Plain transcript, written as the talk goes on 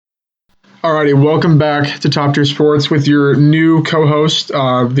Alrighty, welcome back to Top Tier Sports with your new co-host,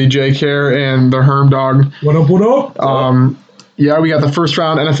 the J Care and the Herm Dog. What up, what up? Yeah, we got the first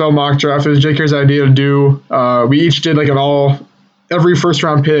round NFL mock draft. It was J Care's idea to do. We each did like every first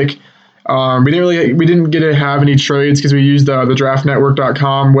round pick. We didn't get to have any trades because we used the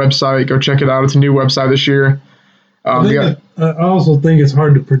draftnetwork.com website. Go check it out. It's a new website this year. I also think it's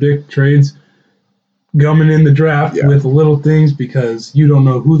hard to predict trades coming in the draft with little things because you don't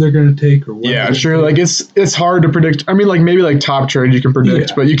know who they're going to take or what. Yeah, sure. Like it's hard to predict. I mean, like maybe like top trade you can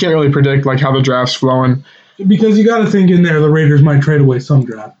predict, but you can't really predict like how the draft's flowing. Because you got to think in there the Raiders might trade away some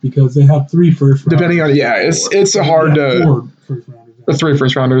draft because they have 3 first rounders. Depending on it's hard to 4 first rounders. The 3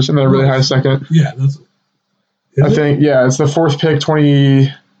 first rounders and then a really high second. Yeah, that's. It's the 4th pick,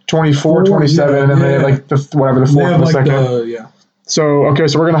 24, 27, and then like the 4th and the second. So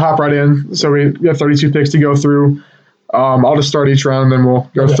so we're gonna hop right in. So we have 32 picks to go through. I'll just start each round, and then we'll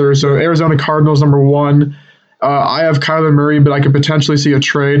go through. So Arizona Cardinals number 1. I have Kyler Murray, but I could potentially see a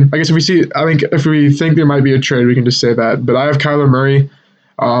trade. I guess if we think there might be a trade, we can just say that. But I have Kyler Murray.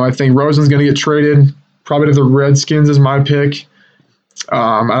 I think Rosen's gonna get traded. Probably to the Redskins is my pick.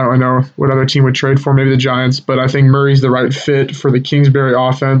 I don't really know what other team would trade for, maybe the Giants, but I think Murray's the right fit for the Kingsbury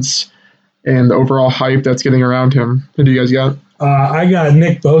offense and the overall hype that's getting around him. Who do you guys got? I got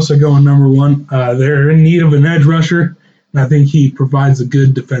Nick Bosa going number 1. They're in need of an edge rusher, and I think he provides a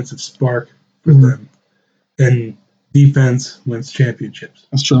good defensive spark for them. And defense wins championships.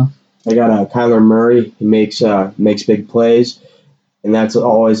 That's true. I got Kyler Murray. He makes big plays, and that's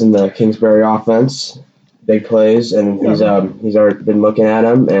always in the Kingsbury offense. Big plays, and he's already been looking at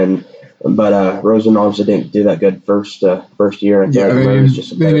him, but Rosen obviously didn't do that good first year. And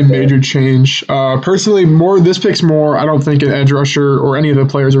they need major change. Personally, this pick's more. I don't think an edge rusher or any of the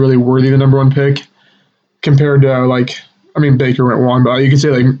players are really worthy of the number 1 pick compared to Baker went 1, but you can say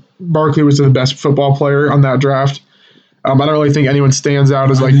like Barkley was the best football player on that draft. I don't really think anyone stands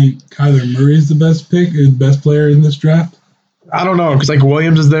out as I think Kyler Murray's the best pick, or the best player in this draft. I don't know, because like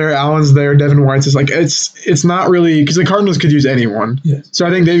Williams is there, Allen's there, Devin White's is like it's not really, because the Cardinals could use anyone. Yes. So I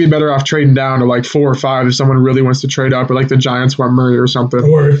think they'd be better off trading down to like 4 or 5 if someone really wants to trade up, or like the Giants want Murray or something.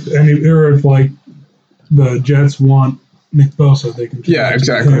 Or if like the Jets want Nick Bosa, they can. Yeah,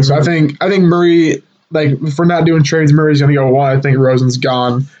 exactly. So I think Murray, like if we're not doing trades, Murray's gonna go 1. I think Rosen's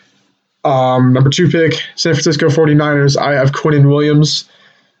gone. Number 2 pick, San Francisco 49ers. I have Quinnen Williams.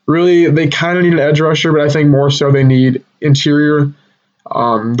 Really, they kind of need an edge rusher, but I think more so they need interior.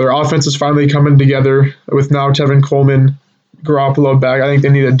 Their offense is finally coming together with now Tevin Coleman, Garoppolo back. I think they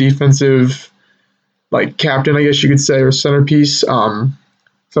need a defensive, like, captain, I guess you could say, or centerpiece. So I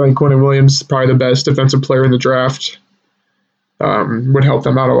think Quinnen Williams is probably the best defensive player in the draft. Would help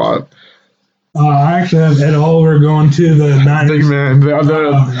them out a lot. I actually have Ed Oliver going to the Niners. Big man.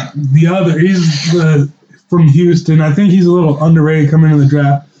 He's from Houston. I think he's a little underrated coming into the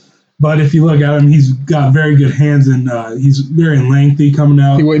draft. But if you look at him, he's got very good hands, and he's very lengthy coming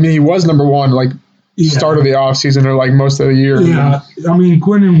out. He was number 1, start of the offseason or like most of the year. Yeah, I mean,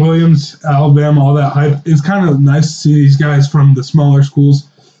 Quinnen Williams, Alabama, all that hype. It's kind of nice to see these guys from the smaller schools,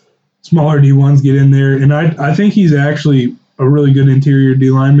 smaller D1s get in there. And I think he's actually a really good interior D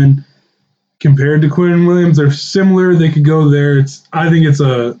lineman compared to Quinnen Williams. They're similar. They could go there. I think it's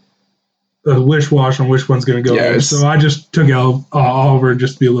a wish-wash on which one's going to go there. So I just took Oliver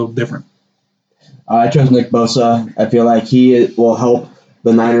just to be a little different. I chose Nick Bosa. I feel like he will help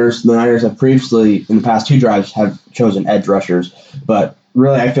the Niners. The Niners have previously, in the past 2 drives, have chosen edge rushers. But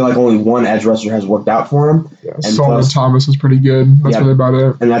really, I feel like only one edge rusher has worked out for him. Yeah, Solomon Thomas is pretty good. That's really about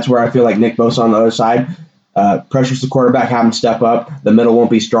it. And that's where I feel like Nick Bosa on the other side pressures the quarterback, have him step up. The middle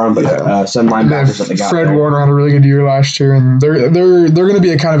won't be strong, but send linebackers that they got. Fred there. Warner had a really good year last year, and they're going to be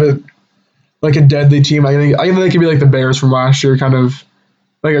a kind of a deadly team. I think they could be like the Bears from last year, kind of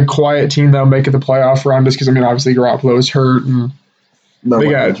like a quiet team that'll make it the playoff run just because, obviously Garoppolo is hurt and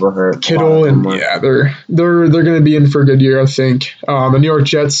they got Kittle and they're going to be in for a good year, I think. The New York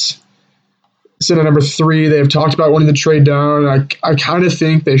Jets sit at number 3. They have talked about wanting to trade down. I kind of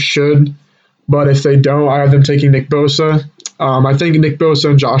think they should, but if they don't, I have them taking Nick Bosa. I think Nick Bosa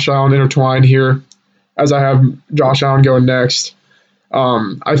and Josh Allen intertwine here, as I have Josh Allen going next.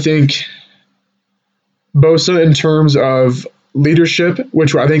 I think Bosa in terms of leadership,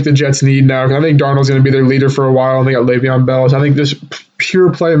 which I think the Jets need now, because I think Darnold's going to be their leader for a while, and they got Le'Veon Bell. So I think this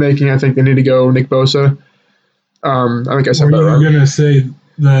pure playmaking, I think they need to go Nick Bosa. I think I said that right. Were you going to say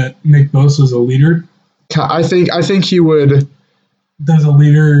that Nick Bosa is a leader? I think he would. Does a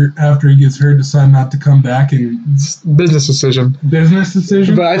leader, after he gets hurt, decide not to come back? And business decision. Business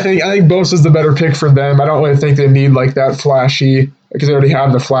decision? But I think Bosa's the better pick for them. I don't really think they need like that flashy because they already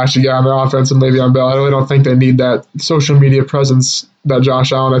have the flashy guy on the offense and Le'Veon Bell. I really don't think they need that social media presence that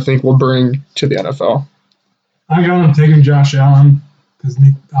Josh Allen, I think, will bring to the NFL. I got him taking Josh Allen because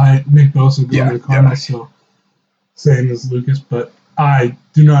Nick Bosa going to the Cardinals, so same as Lucas. But I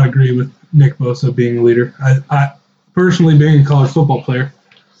do not agree with Nick Bosa being a leader. I personally, being a college football player,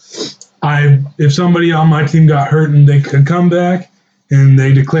 if somebody on my team got hurt and they could come back and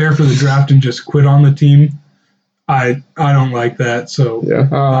they declare for the draft and just quit on the team, I don't like that. So yeah,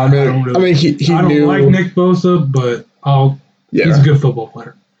 I mean, he I don't knew, like Nick Bosa, but he's a good football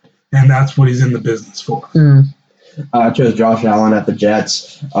player, and that's what he's in the business for. I chose Josh Allen at the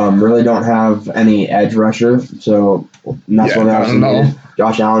Jets. Really don't have any edge rusher, so that's what I was.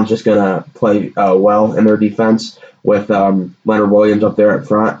 Josh Allen's just gonna play well in their defense with Leonard Williams up there at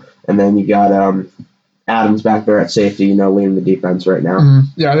front, and then you got Adams back there at safety, leading the defense right now.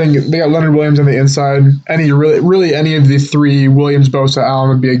 Yeah, I think they got Leonard Williams on the inside. Any of the three, Williams, Bosa, Allen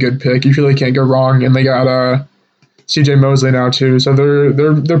would be a good pick. You really can't go wrong. And they got C.J. Mosley now too, so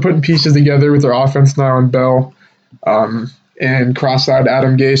they're putting pieces together with their offense now and Bell. And cross-eyed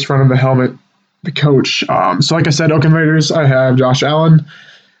Adam Gase running the helmet, the coach. So like I said, Oakland Raiders, I have Josh Allen.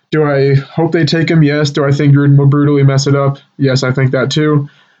 Do I hope they take him? Yes. Do I think Gruden will brutally mess it up? Yes, I think that too.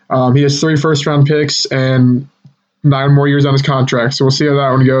 He has 3 first-round picks and 9 more years on his contract, so we'll see how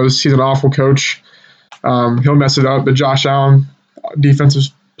that one goes. He's an awful coach. He'll mess it up, but Josh Allen, defensive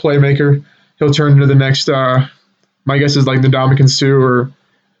playmaker, he'll turn into the next, my guess is like Ndamukong Suh, or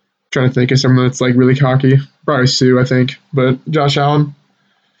trying to think of someone that's like really cocky. Probably Sue, I think. But Josh Allen?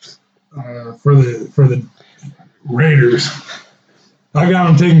 For the Raiders, I got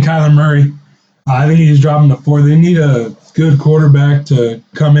him taking Kyler Murray. I think he's dropping to 4. They need a good quarterback to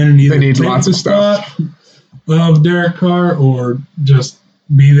come in and either take the spot of Derek Carr or just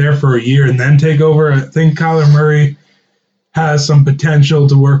be there for a year and then take over. I think Kyler Murray has some potential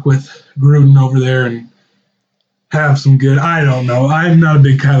to work with Gruden over there and have some good. I don't know. I'm not a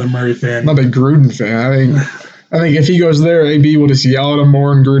big Kyler Murray fan. I'm not a big Gruden fan. I think if he goes there, AB will just yell at him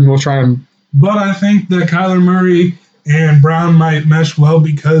more, and Gruden will try and. But I think that Kyler Murray and Brown might mesh well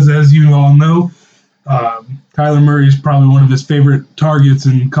because, as you all know, Kyler Murray's probably one of his favorite targets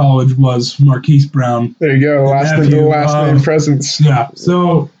in college was Marquise Brown. There you go. Last name presence. Yeah.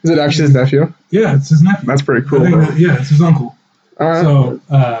 So. Is it actually his nephew? Yeah, it's his nephew. That's pretty cool. It's his uncle. All right.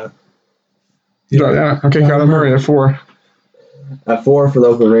 So. Okay, Kyler Murray at 4. At 4 for the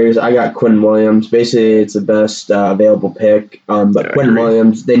Oakland Raiders, I got Quinn Williams. Basically, it's the best available pick. But Quinn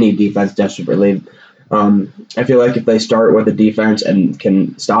Williams, they need defense desperately. I feel like if they start with a defense and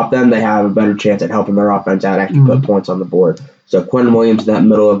can stop them, they have a better chance at helping their offense out, actually put points on the board. So Quinn Williams in that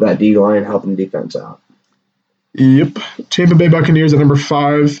middle of that D line, helping defense out. Yep. Tampa Bay Buccaneers at number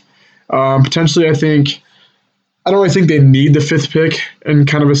 5. Potentially, I don't really think they need the 5th pick in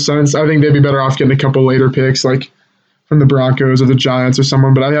kind of a sense. I think they'd be better off getting a couple later picks, like from the Broncos or the Giants or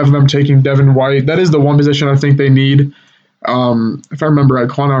someone. But I have them taking Devin White. That is the one position I think they need. If I remember right,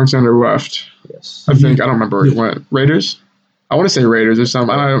 Quan Alexander left. Yes. I don't remember where he went. Raiders? I want to say Raiders or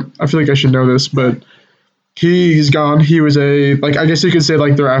something. I feel like I should know this, but he's gone. He was I guess you could say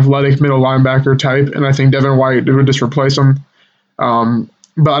like their athletic middle linebacker type, and I think Devin White would just replace him.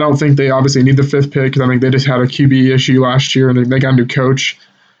 But I don't think they obviously need the 5th pick because I think they just had a QB issue last year and they got a new coach.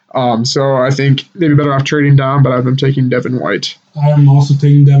 So I think they'd be better off trading down, but I have them taking Devin White. I'm also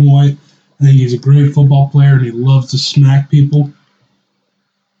taking Devin White. I think he's a great football player and he loves to smack people.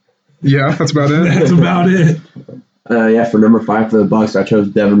 Yeah, that's about it. That's about it. For number 5 for the Bucs, I chose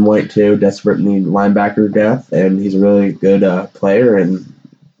Devin White too. Desperate need linebacker depth, and he's a really good player. And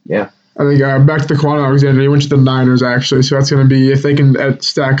yeah. I think back to the Quan Alexander, he went to the Niners actually, so that's going to be, if they can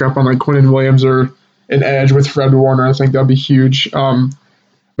stack up on like Quinnen Williams or an edge with Fred Warner, I think that'll be huge.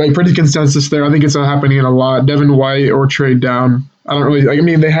 But pretty consensus there. I think it's not happening a lot. Devin White or trade down. I don't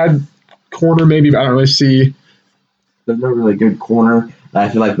really they had corner maybe, but I don't really see. There's no really good corner. I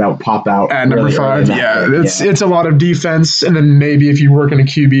feel like that would pop out at number 5. It's a lot of defense, and then maybe if you work in a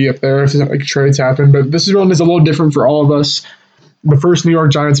QB up there, if like trades happen. But this one is a little different for all of us. The first New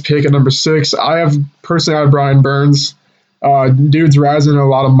York Giants pick at number 6. I have Brian Burns. Dude's rising in a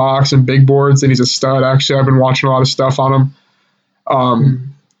lot of mocks and big boards, and he's a stud. Actually, I've been watching a lot of stuff on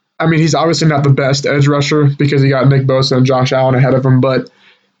him. He's obviously not the best edge rusher because he got Nick Bosa and Josh Allen ahead of him, but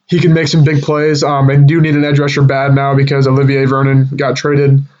he can make some big plays. And do need an edge rusher bad now because Olivier Vernon got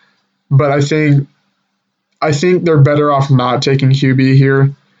traded. But I think they're better off not taking QB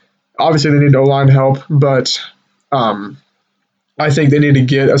here. Obviously, they need O-line help, but I think they need to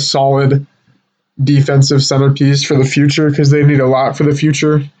get a solid defensive centerpiece for the future because they need a lot for the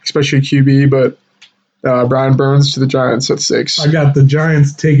future, especially QB. But Brian Burns to the Giants at 6. I got the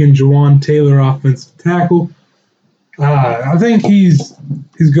Giants taking Jawan Taylor, offensive tackle. I think he's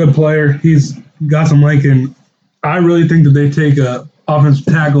a good player. He's got some length, and I really think that they take a offensive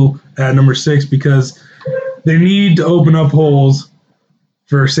tackle at number 6 because they need to open up holes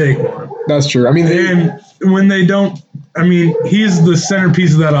for Saquon. That's true. I mean, And when they don't, I mean, he's the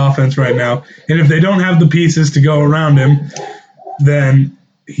centerpiece of that offense right now. And if they don't have the pieces to go around him, then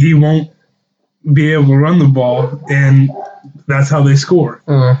he won't be able to run the ball, and that's how they score.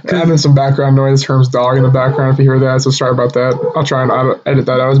 having some background noise, Herm's dog in the background if you hear that, so sorry about that. I'll try and edit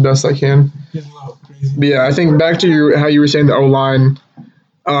that out as best I can. But yeah, I think back to how you were saying the O-line,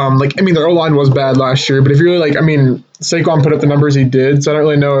 their O-line was bad last year, but if you really Saquon put up the numbers he did, so I don't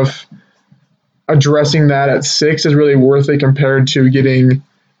really know if addressing that at 6 is really worth it compared to getting,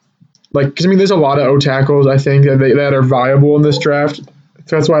 because there's a lot of O-tackles, I think, that are viable in this draft.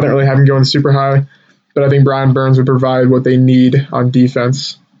 So that's why I don't really have him going super high. But I think Brian Burns would provide what they need on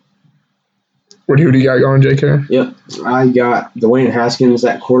defense. Who do you got going, JK? Yep. I got Dwayne Haskins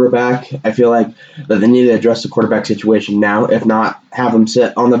at quarterback. I feel like that they need to address the quarterback situation now. If not, have him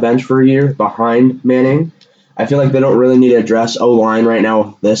sit on the bench for a year behind Manning. I feel like they don't really need to address O-line right now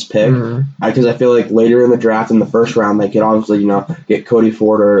with this pick. Because I feel like later in the draft, in the first round, they could obviously, get Cody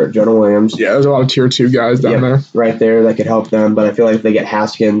Ford or Jonah Williams. Yeah, there's a lot of tier 2 guys down there. Right there that could help them. But I feel like if they get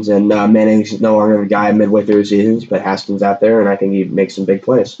Haskins and Manning's no longer the guy midway through the season, but Haskins out there, and I think he makes some big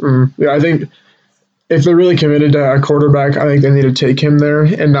plays. Yeah, I think if they're really committed to a quarterback, I think they need to take him there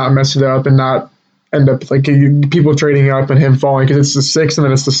and not mess it up and not end up people trading up and him falling, because it's the 6th and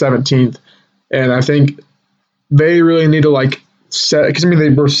then it's the 17th. And I think they really need to set, because they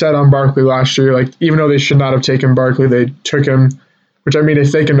were set on Barkley last year. Even though they should not have taken Barkley, they took him. Which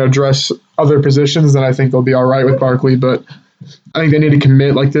if they can address other positions, then I think they'll be all right with Barkley. But I think they need to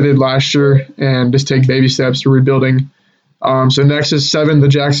commit like they did last year and just take baby steps to rebuilding. So next is 7, the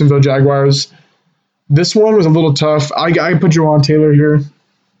Jacksonville Jaguars. This one was a little tough. I put Jawan Taylor here.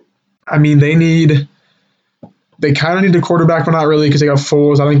 They kind of need a quarterback, but not really, because they got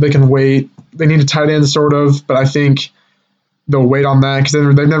Foles. I think they can wait. They need a tight end, sort of, but I think they'll wait on that because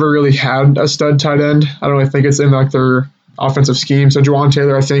they've never really had a stud tight end. I don't really think it's in their offensive scheme. So Jawan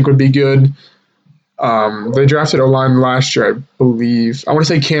Taylor, I think, would be good. They drafted O-line last year, I believe. I want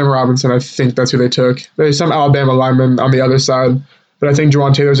to say Cam Robinson. I think that's who they took. There's some Alabama lineman on the other side, but I think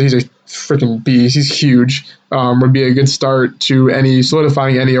Jawan Taylor, he's a freaking beast. He's huge. Would be a good start to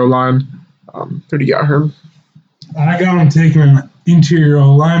solidifying any O-line. Who do you got, Herm? I got him taking an interior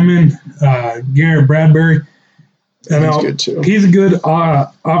lineman, Garrett Bradbury. And He's good too. He's a good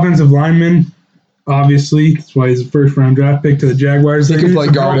offensive lineman, obviously. That's why he's a first-round draft pick to the Jaguars. He can play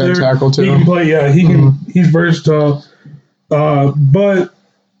guard and tackle too. He can play, yeah. He's versatile. But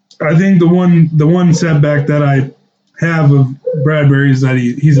I think the one setback that I have of Bradbury is that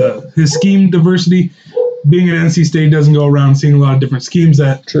his scheme diversity. Being at NC State doesn't go around seeing a lot of different schemes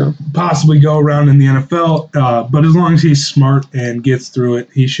that possibly go around in the NFL. But as long as he's smart and gets through it,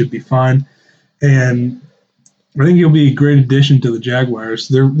 he should be fine. And I think he'll be a great addition to the Jaguars.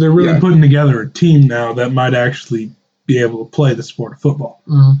 They're really putting together a team now that might actually be able to play the sport of football.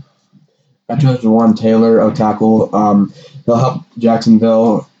 I chose Jawan Taylor, O-tackle. He'll help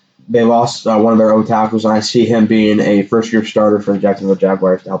Jacksonville. They lost one of their O-tackles, and I see him being a first-year starter for the Jacksonville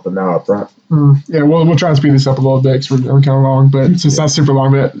Jaguars to help them out up front. Yeah, we'll try and speed this up a little bit because we're kind of long, but it's not super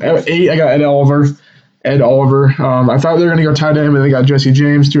long. But at 8, I got Ed Oliver. I thought they were going to go tight end, but they got Jesse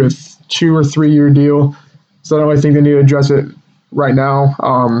James to a 2 or 3 year deal. So I don't really think they need to address it right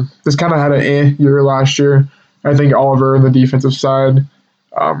now. This kind of had an year last year. I think Oliver on the defensive side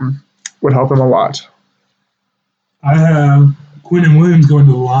would help him a lot. I have Quinnen Williams going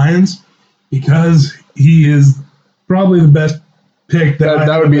to the Lions because he is probably the best pick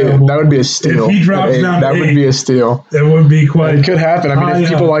that would be a steal. If he drops down to 8, would be a steal. That would be quite. It could happen. If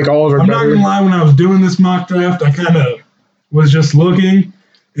people like Oliver, I'm not gonna lie. When I was doing this mock draft, I kind of was just looking,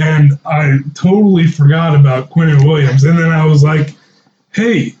 and I totally forgot about Quinnen Williams. And then I was like,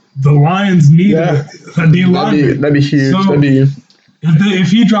 "Hey, the Lions need a D lineman." That'd be huge. So if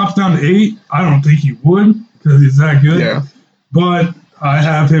he drops down to 8, I don't think he would because he's that good. Yeah. But I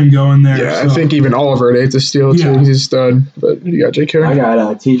have him going there. Yeah, I think even Oliver at 8's a steal too. He's a stud. But you got J.K. I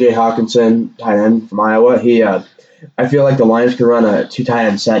got T.J. Hawkinson, tight end from Iowa. I feel like the Lions could run a 2 tight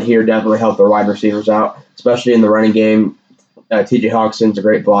end set here, definitely help their wide receivers out, especially in the running game. T.J. Hawkinson's a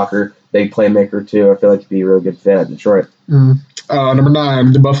great blocker, big playmaker too. I feel like he'd be a really good fit at Detroit. Number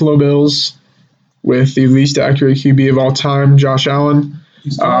 9, the Buffalo Bills, with the least accurate QB of all time, Josh Allen.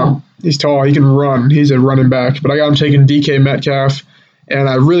 He's tall. He can run. He's a running back. But I got him taking DK Metcalf. And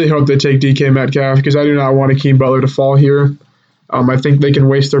I really hope they take DK Metcalf because I do not want Akeem Butler to fall here. I think they can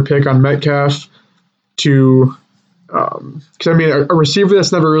waste their pick on Metcalf to because, a receiver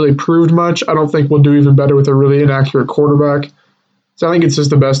that's never really proved much, I don't think will do even better with a really inaccurate quarterback. So I think it's just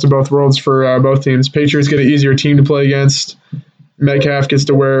the best of both worlds for both teams. Patriots get an easier team to play against. Metcalf gets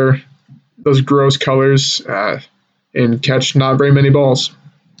to wear those gross colors and catch not very many balls.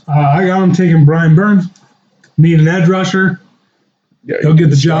 I got him taking Brian Burns. Need an edge rusher. Yeah, He'll get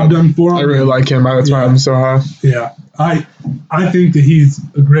the job done for him. I really like him. That's why I have him so high. Yeah, I think that he's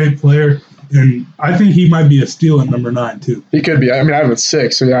a great player, and I think he might be a steal at number 9 too. He could be. I have him at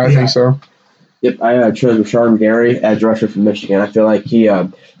 6, so I think so. Yep, I chose Rashawn Gary, edge rusher from Michigan. I feel like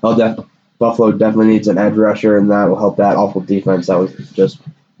Buffalo definitely needs an edge rusher, and that will help that awful defense that was just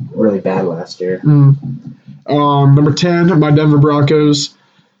really bad last year. Number 10, my Denver Broncos.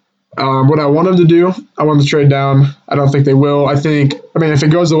 What I want them to do, I want them to trade down. I don't think they will. If it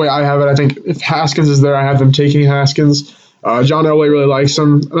goes the way I have it, I think if Haskins is there, I have them taking Haskins. John Elway really likes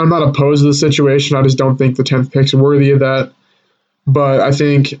him, and I'm not opposed to the situation. I just don't think the 10th pick's worthy of that. But I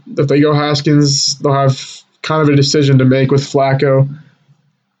think if they go Haskins, they'll have kind of a decision to make with Flacco.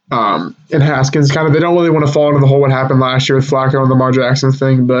 And Haskins, they don't really want to fall into the hole what happened last year with Flacco and the Lamar Jackson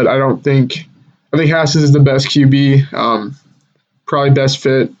thing, but I think Haskins is the best QB, probably best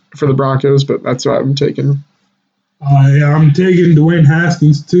fit for the Broncos, but that's what I'm taking. I'm taking Dwayne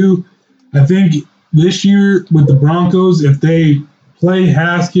Haskins too. I think this year with the Broncos, if they play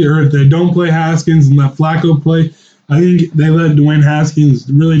Haskins or if they don't play Haskins and let Flacco play, I think they let Dwayne Haskins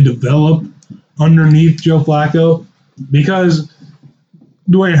really develop underneath Joe Flacco because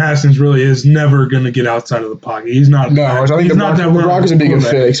Dwayne Haskins really is never going to get outside of the pocket. He's not. No, I think the Broncos would be a good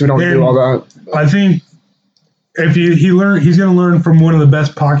fit because we don't do all that. I think if he's going to learn from one of the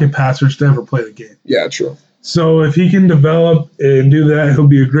best pocket passers to ever play the game. Yeah, true. So if he can develop and do that, he'll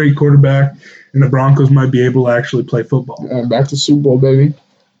be a great quarterback, and the Broncos might be able to actually play football. Back to Super Bowl, baby.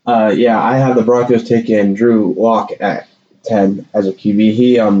 I have the Broncos taking Drew Lock at 10 as a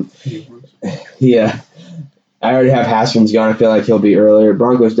QB. I already have Haskins gone. I feel like he'll be earlier.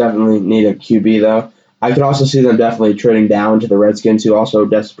 Broncos definitely need a QB, though. I could also see them definitely trading down to the Redskins, who also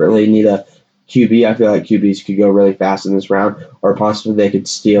desperately need a QB. I feel like QBs could go really fast in this round, or possibly they could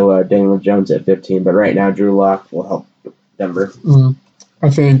steal Daniel Jones at 15. But right now, Drew Lock will help Denver. I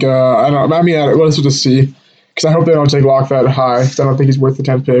think, I don't know. Let's just see. Because I hope they don't take Lock that high, because I don't think he's worth the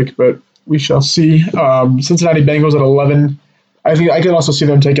 10th pick, but we shall see. Cincinnati Bengals at 11. I think I could also see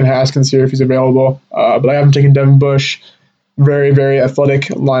them taking Haskins here if he's available, but I haven't taken Devin Bush. Very, very athletic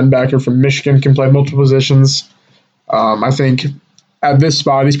linebacker from Michigan, can play multiple positions. I think at this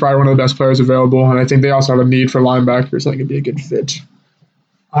spot, he's probably one of the best players available, and I think they also have a need for linebackers. I think it'd be a good fit.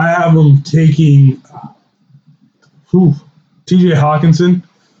 I have them taking T.J. Hawkinson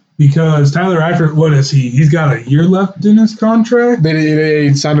because Tyler Eifert, what is he? He's got a year left in his contract?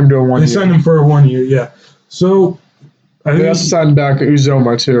 They signed him to a 1 year. They signed him for a 1 year, yeah. So they also signed back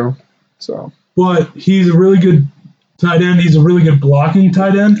Uzoma, too. But he's a really good tight end. He's a really good blocking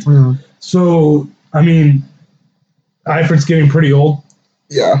tight end. So, Eifert's getting pretty old.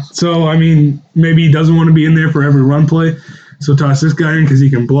 Yeah. So, maybe he doesn't want to be in there for every run play. So toss this guy in because he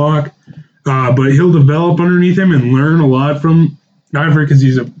can block. But he'll develop underneath him and learn a lot from Eifert because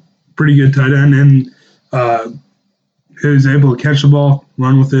he's a pretty good tight end. And he's able to catch the ball,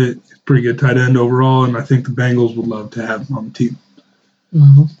 run with it. Pretty good tight end overall. And I think the Bengals would love to have him on the team.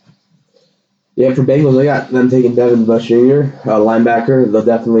 Yeah, for Bengals, I got them taking Devin Bush Jr., linebacker. They'll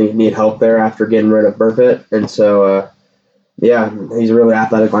definitely need help there after getting rid of Burfitt. And so, he's a really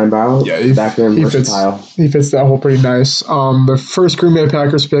athletic linebacker. Yeah, back there and versatile. He fits that hole pretty nice. The first Green Bay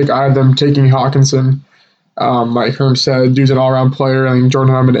Packers pick, I had them taking Hawkinson. Like Herm said, dude's an all-around player. I think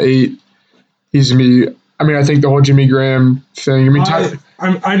Jordan Hum at 8. He's going to be – I think the whole Jimmy Graham thing.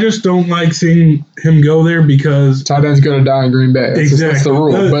 I just don't like seeing him go there because tight end's going to die in Green Bay. That's the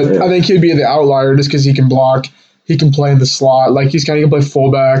rule. But I think he'd be the outlier just because he can block. He can play in the slot. Like, he can play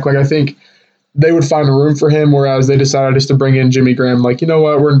fullback. Like, I think they would find room for him, whereas they decided just to bring in Jimmy Graham. Like, you know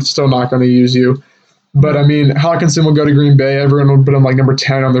what? We're still not going to use you. But, Hawkinson will go to Green Bay. Everyone will put him, number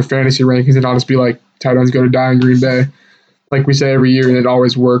 10 on their fantasy rankings, and I'll just be like, tight ends going to die in Green Bay. Like we say every year, and it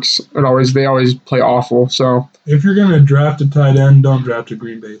always works. They always play awful. So if you're gonna draft a tight end, don't draft a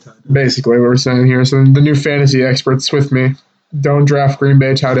Green Bay tight end. Basically, what we're saying here. So the new fantasy experts with me, don't draft Green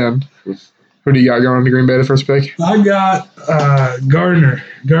Bay tight end. Who do you got going to Green Bay the first pick? I got Gardner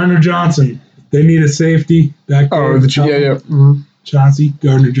Johnson. They need a safety back there. Chauncey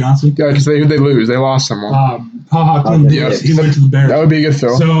Gardner Johnson. Yeah, because they lose. They lost someone. He went to the Bears. That would be a good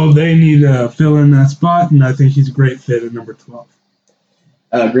fill. So they need to fill in that spot, and I think he's a great fit at number 12.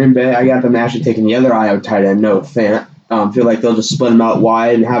 Green Bay, I got them actually taking the other Iowa tight end, Noah Fant. Feel like they'll just split him out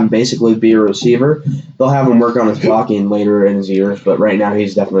wide and have him basically be a receiver. They'll have him work on his blocking later in his years, but right now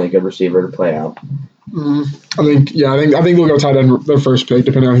he's definitely a good receiver to play out. I think they'll go tight end their first pick,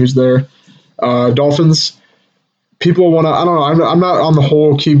 depending on who's there. Dolphins. People want to. I don't know. I'm not on the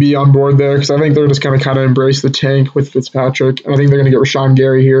whole QB on board there because I think they're just kind of embrace the tank with Fitzpatrick, and I think they're going to get Rashawn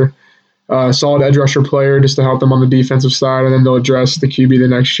Gary here, solid edge rusher player just to help them on the defensive side, and then they'll address the QB the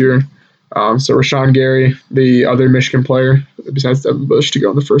next year. So Rashawn Gary, the other Michigan player besides Devin Bush, to go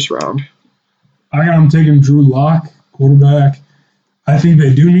in the first round. I got them taking Drew Lock, quarterback. I think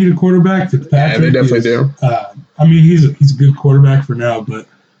they do need a quarterback. Fitzpatrick, yeah, they definitely do. I mean, he's a good quarterback for now, but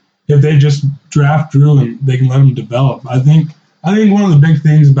if they just draft Drew and they can let him develop, I think one of the big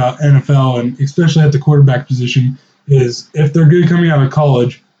things about NFL, and especially at the quarterback position, is if they're good coming out of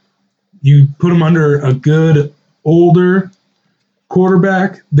college, you put them under a good older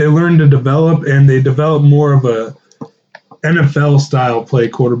quarterback, they learn to develop, and they develop more of a NFL style play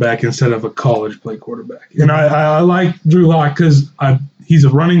quarterback instead of a college play quarterback. And I like Drew Lock because he's a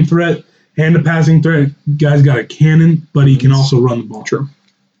running threat and a passing threat. Guy's got a cannon, but he can also run the ball. True.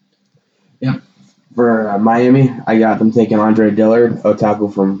 Yep. For Miami, I got them taking Andre Dillard,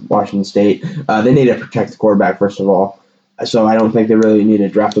 Otaku from Washington State. They need to protect the quarterback, first of all. So I don't think they really need to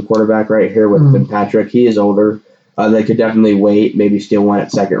draft a quarterback right here with Fitzpatrick. He is older. They could definitely wait, maybe steal one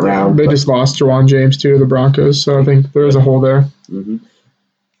at second round. They just lost Jawan James too to the Broncos, so I think there is a hole there. Mm-hmm.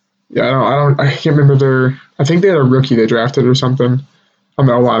 Yeah, I can't remember I think they had a rookie they drafted or something on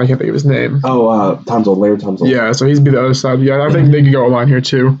the O-line. I can't think of his name. Tunsil, Larry Tunsil. Yeah, so he'd be the other side. Yeah, I think they could go O-line here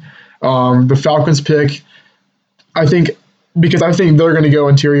too. The Falcons pick, I think, because I think they're going to go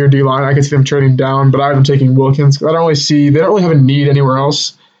interior D-line. I can see them trading down, but I have them taking Wilkins. They don't really have a need anywhere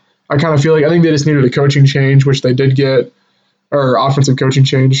else. I kind of feel like I think they just needed a coaching change, which they did get, or offensive coaching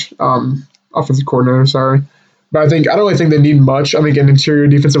change, offensive coordinator, sorry. But I don't really think they need much. I think an interior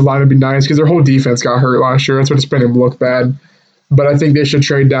defensive line would be nice because their whole defense got hurt last year. That's what just made them look bad. But I think they should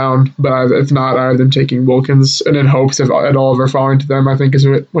trade down. But if not, I have them taking Wilkins, and in hopes of at all of falling to them, I think is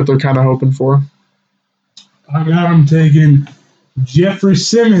what they're kind of hoping for. I got them taking Jeffrey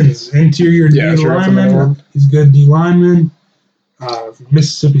Simmons, interior D lineman. He's a good D lineman from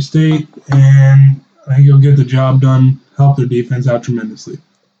Mississippi State, and I think he'll get the job done, help their defense out tremendously.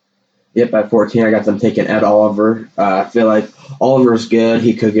 Yep, at 14, I got them taking Ed Oliver. I feel like Oliver's good.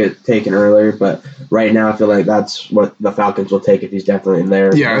 He could get taken earlier, but right now I feel like that's what the Falcons will take if he's definitely in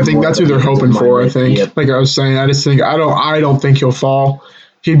there. Yeah, I think that's who they're hoping for. I think, like I was saying, I don't think he'll fall.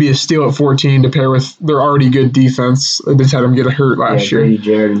 He'd be a steal at 14 to pair with their already good defense. They just had him get hurt last year. Grady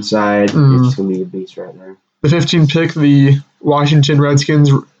Jarrett inside. It's going to be a beast right there. The 15th pick, the Washington Redskins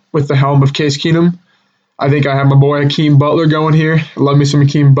with the helm of Case Keenum. I think I have my boy Hakeem Butler going here. I love me some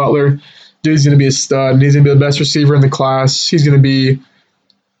Hakeem Butler. Dude's going to be a stud, and he's going to be the best receiver in the class. He's going to be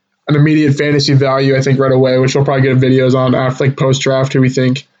an immediate fantasy value, I think, right away, which we'll probably get videos on after, like, post-draft, who we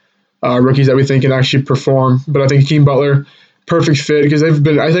think, rookies that we think can actually perform. But I think Hakeem Butler, perfect fit, because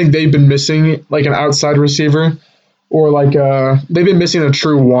they've been missing, like, an outside receiver, or, like, they've been missing a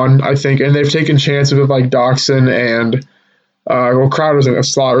true one, I think, and they've taken chances with, like, Doxson and Crowder's a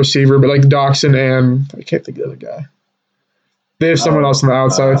slot receiver, but like Doxson and I can't think of the other guy. They have someone else on the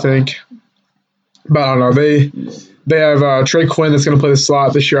outside, I think. But I don't know. They have Trey Quinn that's going to play the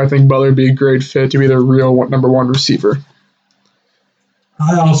slot this year. I think Butler would be a great fit to be their real number one receiver.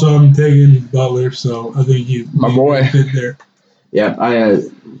 I also am taking Butler, so I think my boy fit there. Yeah,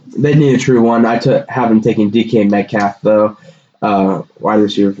 they need a true one. I have him taking DK Metcalf though. Wide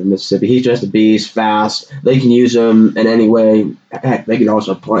receiver from Mississippi. He's just a beast, fast. They can use him in any way. Heck, they can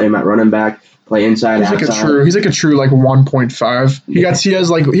also play him at running back, play inside, outside. He's like a true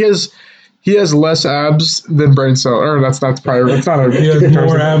 1.5. He has less abs than brain cell. Or that's probably it's not a. He has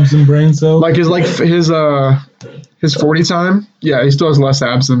more abs than brain cells. Like his 40 time. Yeah, he still has less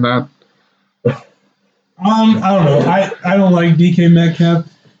abs than that. I don't know. I don't like DK Metcalf.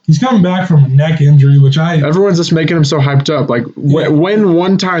 He's coming back from a neck injury, everyone's just making him so hyped up. Like, when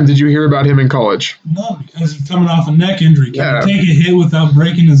one time did you hear about him in college? No, because he's coming off a neck injury. Can he take a hit without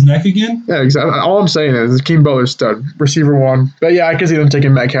breaking his neck again? Yeah, exactly. All I'm saying is Hakeem Butler's stud, receiver one. But yeah, I can see them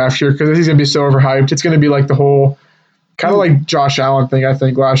taking Metcalf here because he's going to be so overhyped. It's going to be like the whole kind of like Josh Allen thing, I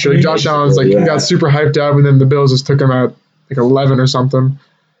think, last year. Like Josh Allen's he got super hyped up, and then the Bills just took him at like 11 or something.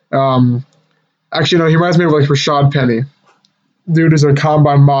 Actually, no, he reminds me of like Rashad Penny. Dude is a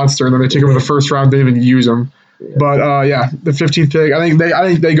combine monster, and then they take him in the first round. They didn't even use him. Yeah. But the 15th pick, I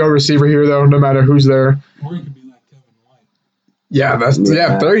think they go receiver here though, no matter who's there. Or he could be like Kevin White. Yeah,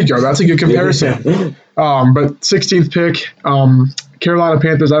 there you go. That's a good comparison. But 16th pick, Carolina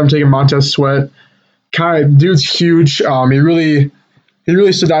Panthers, I'm taking Montez Sweat. Dude's huge. He really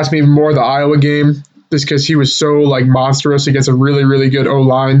stood out to me even more the Iowa game, just because he was so like monstrous against a really, really good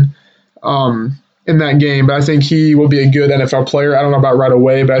O-line in that game. But I think he will be a good NFL player. I don't know about right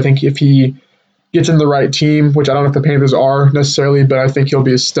away, but I think if he gets in the right team, which I don't know if the Panthers are necessarily, but I think he'll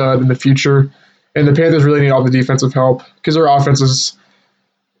be a stud in the future. And the Panthers really need all the defensive help because their offense is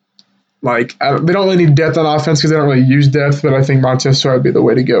like they don't really need depth on offense because they don't really use depth. But I think Montez Sweat would be the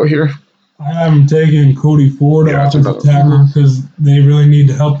way to go here. I haven't taken Cody Ford, offensive tackle, because they really need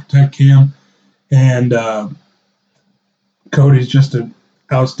to help protect Cam. And Cody's just an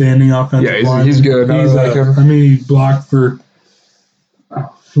outstanding offensive lineman. He's good. He blocked for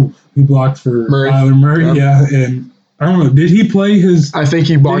Kyler Murray. Yeah, and I don't know. Did he play his? I think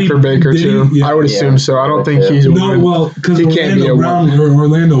he blocked for Baker too. Yeah. I would assume so. I don't think he's because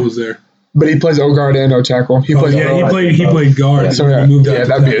Orlando was there. But he plays O guard and O tackle. He played guard. Yeah, so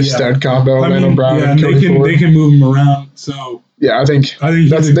that'd be a stud combo. Orlando Brown. Yeah, and they can move him around. So yeah, I think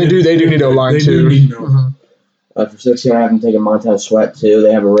they do need O line too. For 16, I have them taking Montez Sweat too.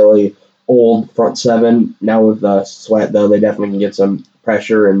 They have a really old front seven. Now with Sweat though, they definitely can get some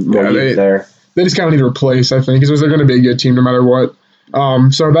pressure and more youth there. They just kind of need to replace, I think, because they're going to be a good team no matter what.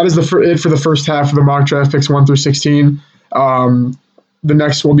 So that is it for the first half of the mock draft picks 1 through 16. The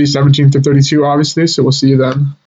next will be 17 through 32, obviously, so we'll see you then.